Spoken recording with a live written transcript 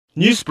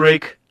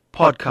Newsbreak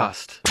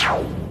Podcast.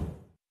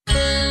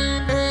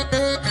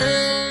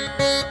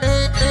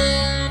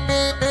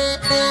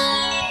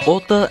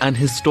 Author and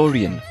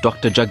historian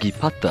Dr Juggie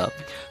Pather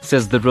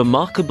says the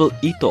remarkable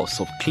ethos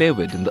of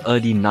Clairwood in the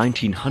early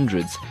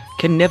 1900s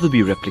can never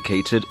be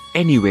replicated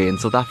anywhere in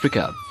South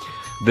Africa.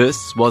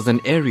 This was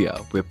an area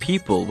where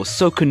people were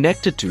so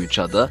connected to each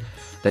other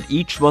that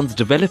each one's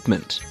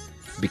development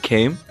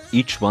became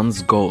each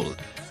one's goal.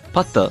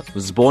 Pather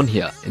was born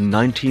here in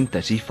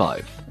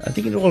 1935. I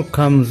think it all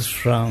comes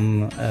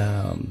from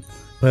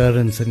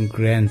parents and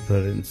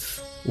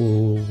grandparents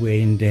who were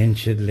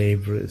indentured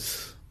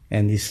labourers,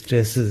 and the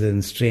stresses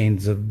and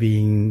strains of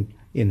being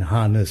in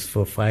harness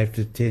for 5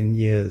 to 10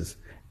 years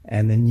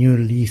and the new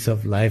lease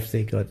of life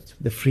they got,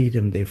 the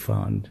freedom they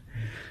found,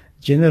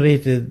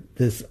 generated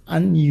this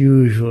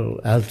unusual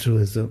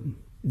altruism,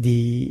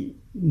 the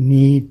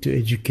need to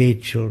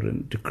educate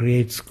children, to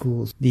create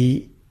schools,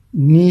 the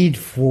need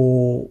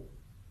for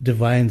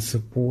divine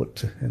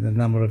support and a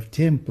number of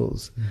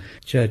temples,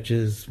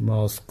 churches,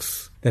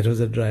 mosques. That was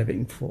a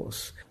driving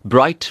force.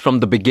 Bright from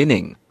the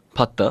beginning,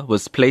 Pather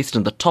was placed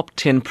in the top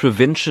 10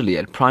 provincially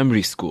at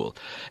primary school.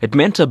 It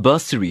meant a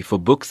bursary for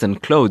books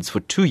and clothes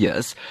for 2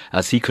 years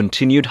as he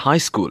continued high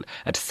school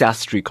at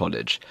Sastry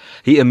College.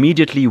 He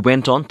immediately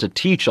went on to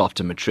teach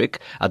after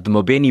matric at the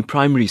Mobeni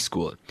Primary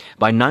School.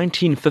 By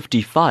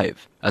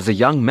 1955, as a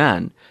young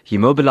man, he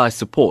mobilized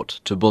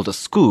support to build a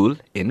school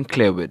in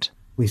Clairwood.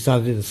 We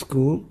started a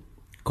school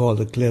called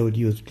the Clairwood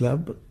Youth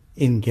Club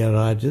in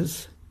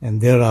garages,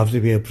 and thereafter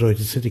we approached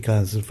the City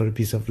Council for a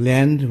piece of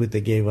land which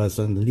they gave us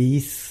on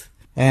lease,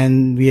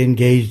 and we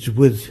engaged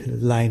with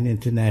Line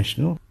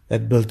International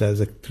that built us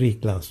a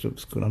 3-classroom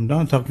school. I'm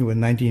not talking about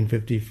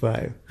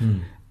 1955.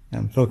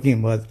 I'm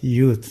talking about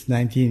youth,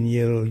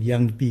 19-year-old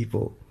young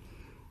people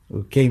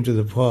who came to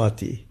the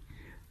party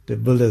to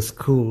build a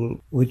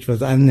school which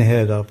was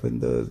unheard of in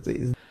those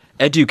days.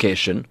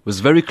 Education was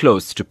very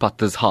close to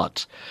Pather's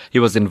heart. He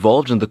was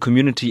involved in the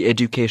Community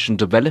Education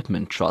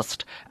Development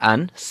Trust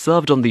and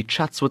served on the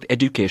Chatsworth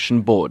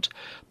Education Board.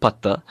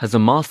 Pather has a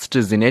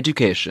Master's in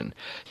Education.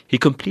 He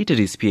completed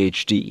his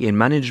PhD in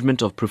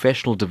Management of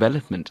Professional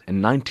Development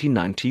in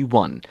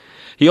 1991.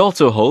 He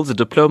also holds a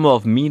Diploma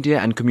of Media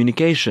and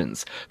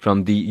Communications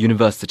from the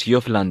University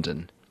of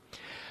London.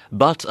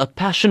 But a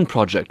passion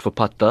project for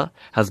Pather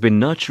has been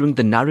nurturing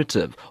the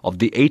narrative of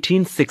the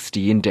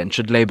 1860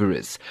 indentured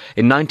labourers.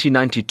 In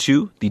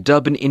 1992, the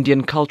Durban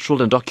Indian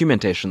Cultural and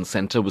Documentation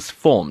Centre was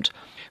formed,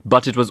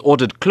 but it was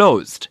ordered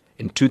closed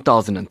in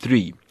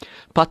 2003.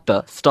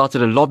 Pather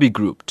started a lobby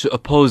group to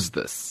oppose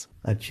this.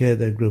 I chaired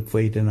that group for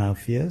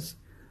 8.5 years,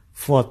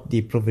 fought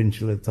the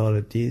provincial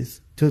authorities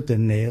tooth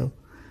and nail,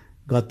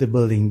 got the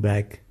building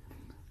back,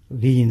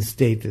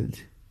 reinstated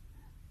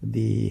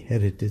the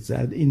heritage.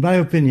 In my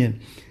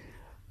opinion,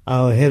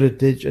 our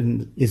heritage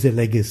is a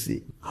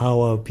legacy,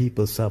 how our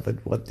people suffered,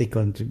 what they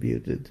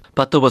contributed.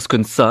 Pather was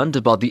concerned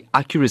about the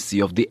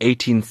accuracy of the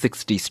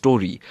 1860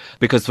 story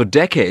because for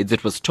decades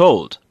it was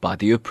told by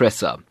the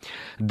oppressor.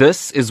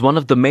 This is one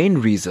of the main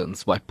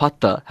reasons why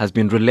Pather has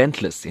been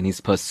relentless in his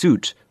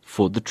pursuit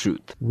for the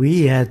truth.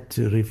 We had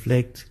to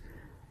reflect,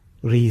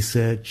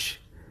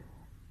 research,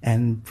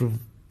 and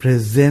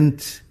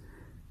present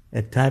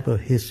a type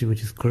of history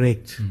which is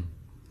correct.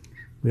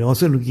 We're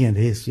also looking at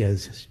history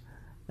as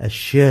a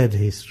shared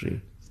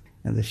history.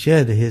 And the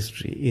shared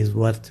history is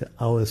what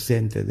our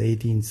centre, the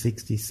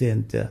 1860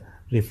 Centre,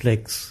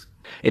 reflects.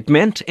 It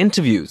meant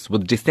interviews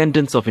with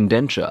descendants of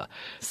indenture,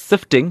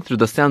 sifting through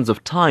the sands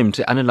of time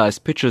to analyse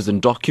pictures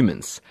and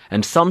documents,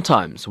 and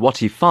sometimes what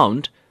he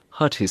found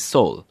hurt his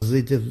soul.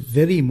 It is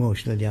very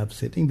emotionally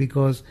upsetting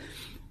because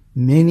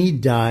many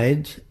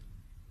died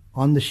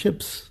on the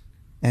ships,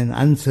 and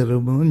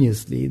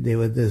unceremoniously they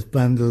were just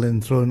bundled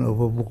and thrown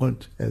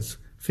overboard as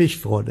fish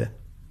fodder.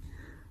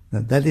 Now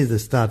that is the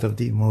start of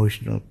the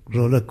emotional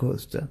roller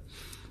coaster.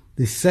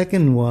 The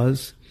second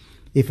was,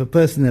 if a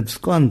person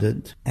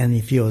absconded and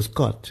if he was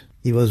caught,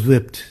 he was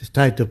whipped,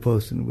 tied to a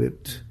post and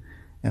whipped,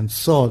 and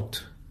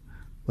salt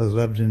was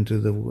rubbed into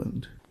the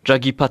wound.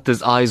 Juggie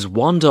Pather's eyes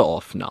wander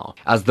off now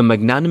as the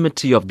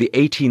magnanimity of the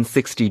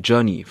 1860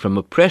 journey from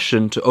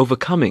oppression to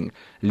overcoming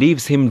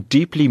leaves him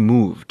deeply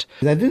moved.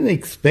 I didn't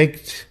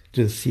expect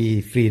to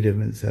see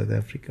freedom in South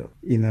Africa.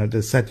 It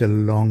was such a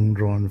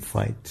long-drawn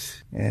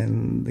fight.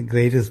 And the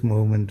greatest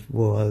moment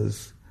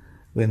was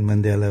when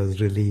Mandela was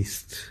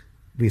released.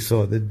 We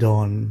saw the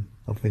dawn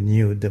of a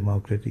new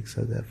democratic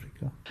South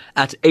Africa.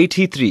 At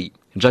 83,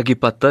 Juggie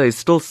Pather is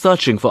still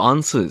searching for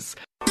answers.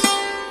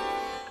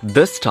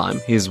 This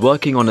time, he is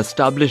working on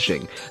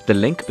establishing the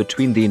link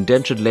between the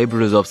indentured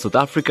labourers of South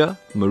Africa,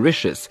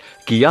 Mauritius,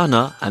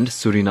 Guyana and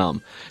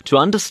Suriname to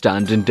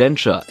understand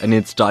indenture in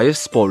its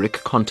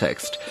diasporic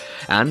context.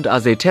 And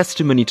as a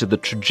testimony to the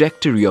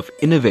trajectory of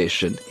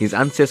innovation his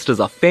ancestors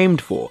are famed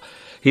for,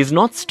 he is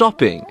not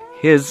stopping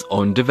his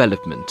own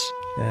development.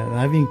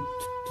 I've been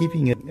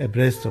keeping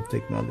abreast of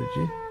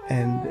technology,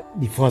 and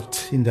the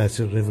fourth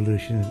industrial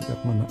revolution is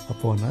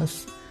upon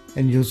us.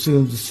 And you'll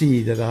soon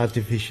see that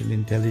artificial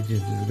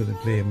intelligence is going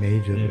to play a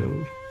major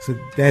role. So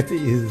that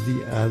is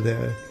the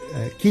other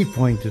key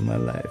point in my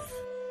life.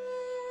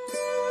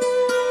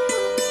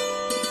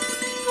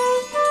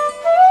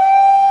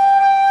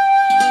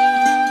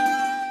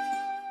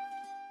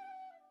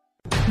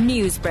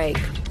 Newsbreak,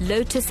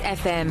 Lotus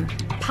FM,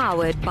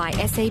 powered by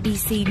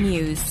SABC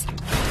News.